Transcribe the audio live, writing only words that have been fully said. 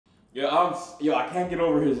Yo, I can't get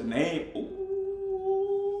over his name. Ooh,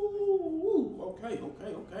 okay.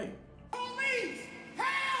 Police!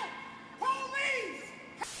 Help! Police!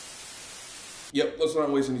 Yep, let's not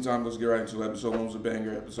waste any time. Let's get right into it. Episode 1 was a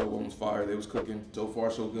banger. Episode 1 was fire. They was cooking. So far,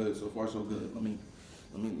 so good. So far, so good. Let me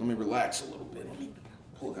relax a little bit. Let me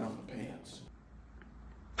pull down my pants.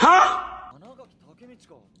 Huh?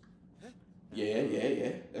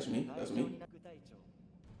 Yeah. That's me.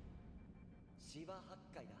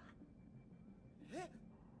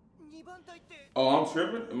 Oh, I'm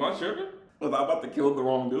tripping? Am I tripping? Was I about to kill the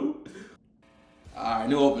wrong dude? Alright,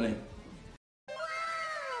 new opening.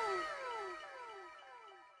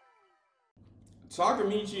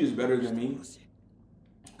 Takemichi is better than me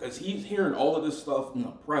because he's hearing all of this stuff in the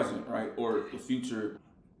present, right? Or the future.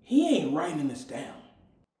 He ain't writing this down.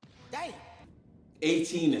 Damn.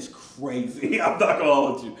 18 is crazy. I'm not gonna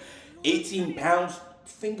hold you. 18 pounds,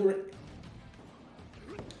 fingering.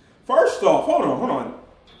 First off, hold on.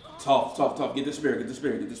 Tough. Get the spirit,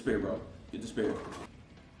 bro. Get the spirit.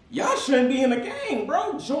 Y'all shouldn't be in a gang,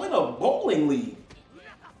 bro. Join a bowling league.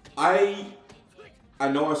 I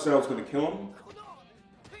know I said I was gonna kill him,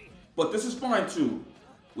 but this is fine too.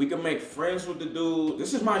 We can make friends with the dude.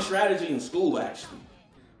 This is my strategy in school, actually.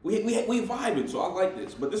 We vibing, so I like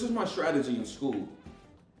this. But this is my strategy in school.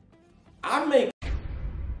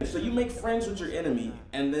 So you make friends with your enemy,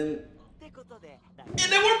 and then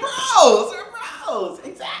we're bros.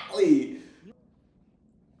 Exactly.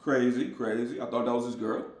 Crazy. I thought that was his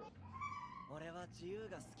girl.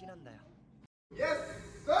 Yes,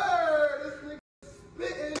 sir. This nigga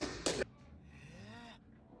spitting.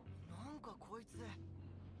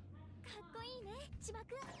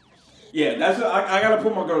 Yeah, that's it. I gotta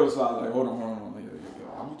put my girl aside. Like, hold on. Let me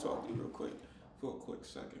talk to you real quick for a quick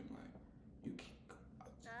second. Like, you can't.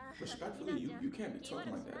 Respectfully, you can't be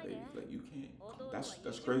talking like that, baby. Like, you can't.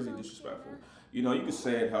 That's crazy disrespectful. You know, you can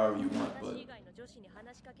say it however you want, but.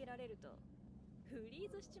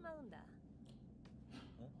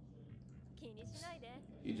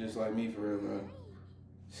 You just like me for real, bro.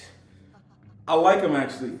 I like him,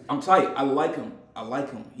 actually. I'm tight. I like him.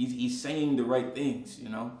 He's saying the right things, you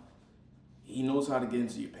know? He knows how to get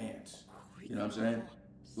into your pants. You know what I'm saying?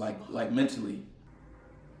 Like mentally.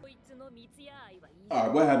 All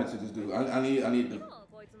right, what happened to this dude? I need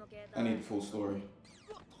the full story.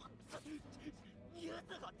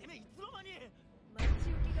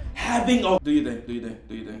 Do you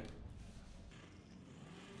think?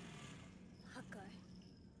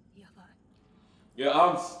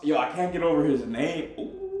 Yo, I can't get over his name.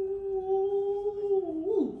 Ooh,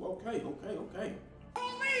 okay.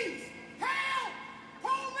 Police! Help!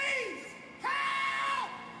 Police! Help!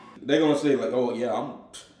 They're gonna say like, oh yeah,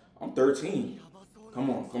 I'm 13. Come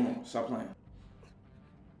on, stop playing.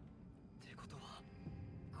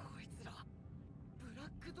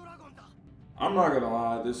 I'm not gonna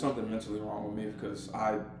lie, there's something mentally wrong with me because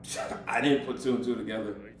I didn't put 2 and 2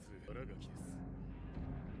 together.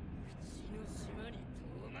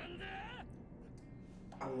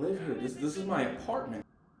 I live here. This is my apartment.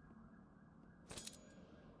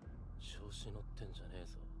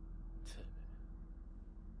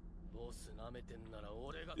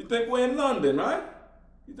 You think we're in London, right?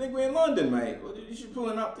 You think we're in London, mate? What are you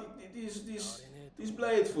pulling up these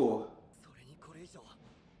blades for?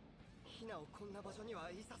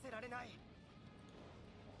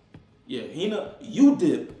 Yeah, Hina, you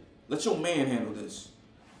dip. Let your man handle this.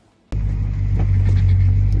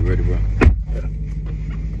 You ready, bro? Yeah.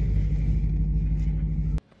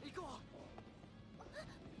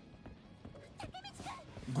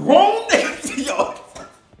 Grown yo.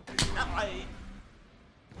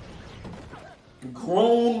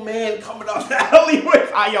 Grown man coming out the alleyway.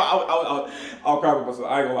 I'll cry with myself.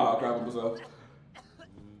 I ain't gonna lie, I'll cry with myself.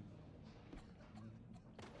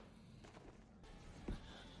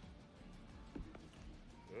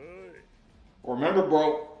 Remember,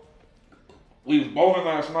 bro, we was bowling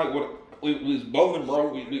last night. We was bowling,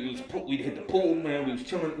 bro. We hit the pool, man. We was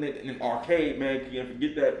chilling in the arcade, man. You can't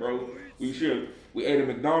forget that, bro. We ate at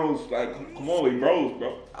McDonald's. Like, come on, we bros,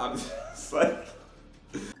 bro. I'm just like,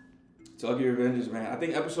 Tokyo Revengers, man. I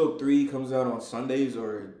think episode 3 comes out on Sundays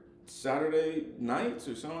or Saturday nights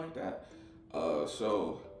or something like that.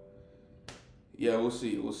 So yeah, we'll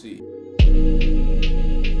see.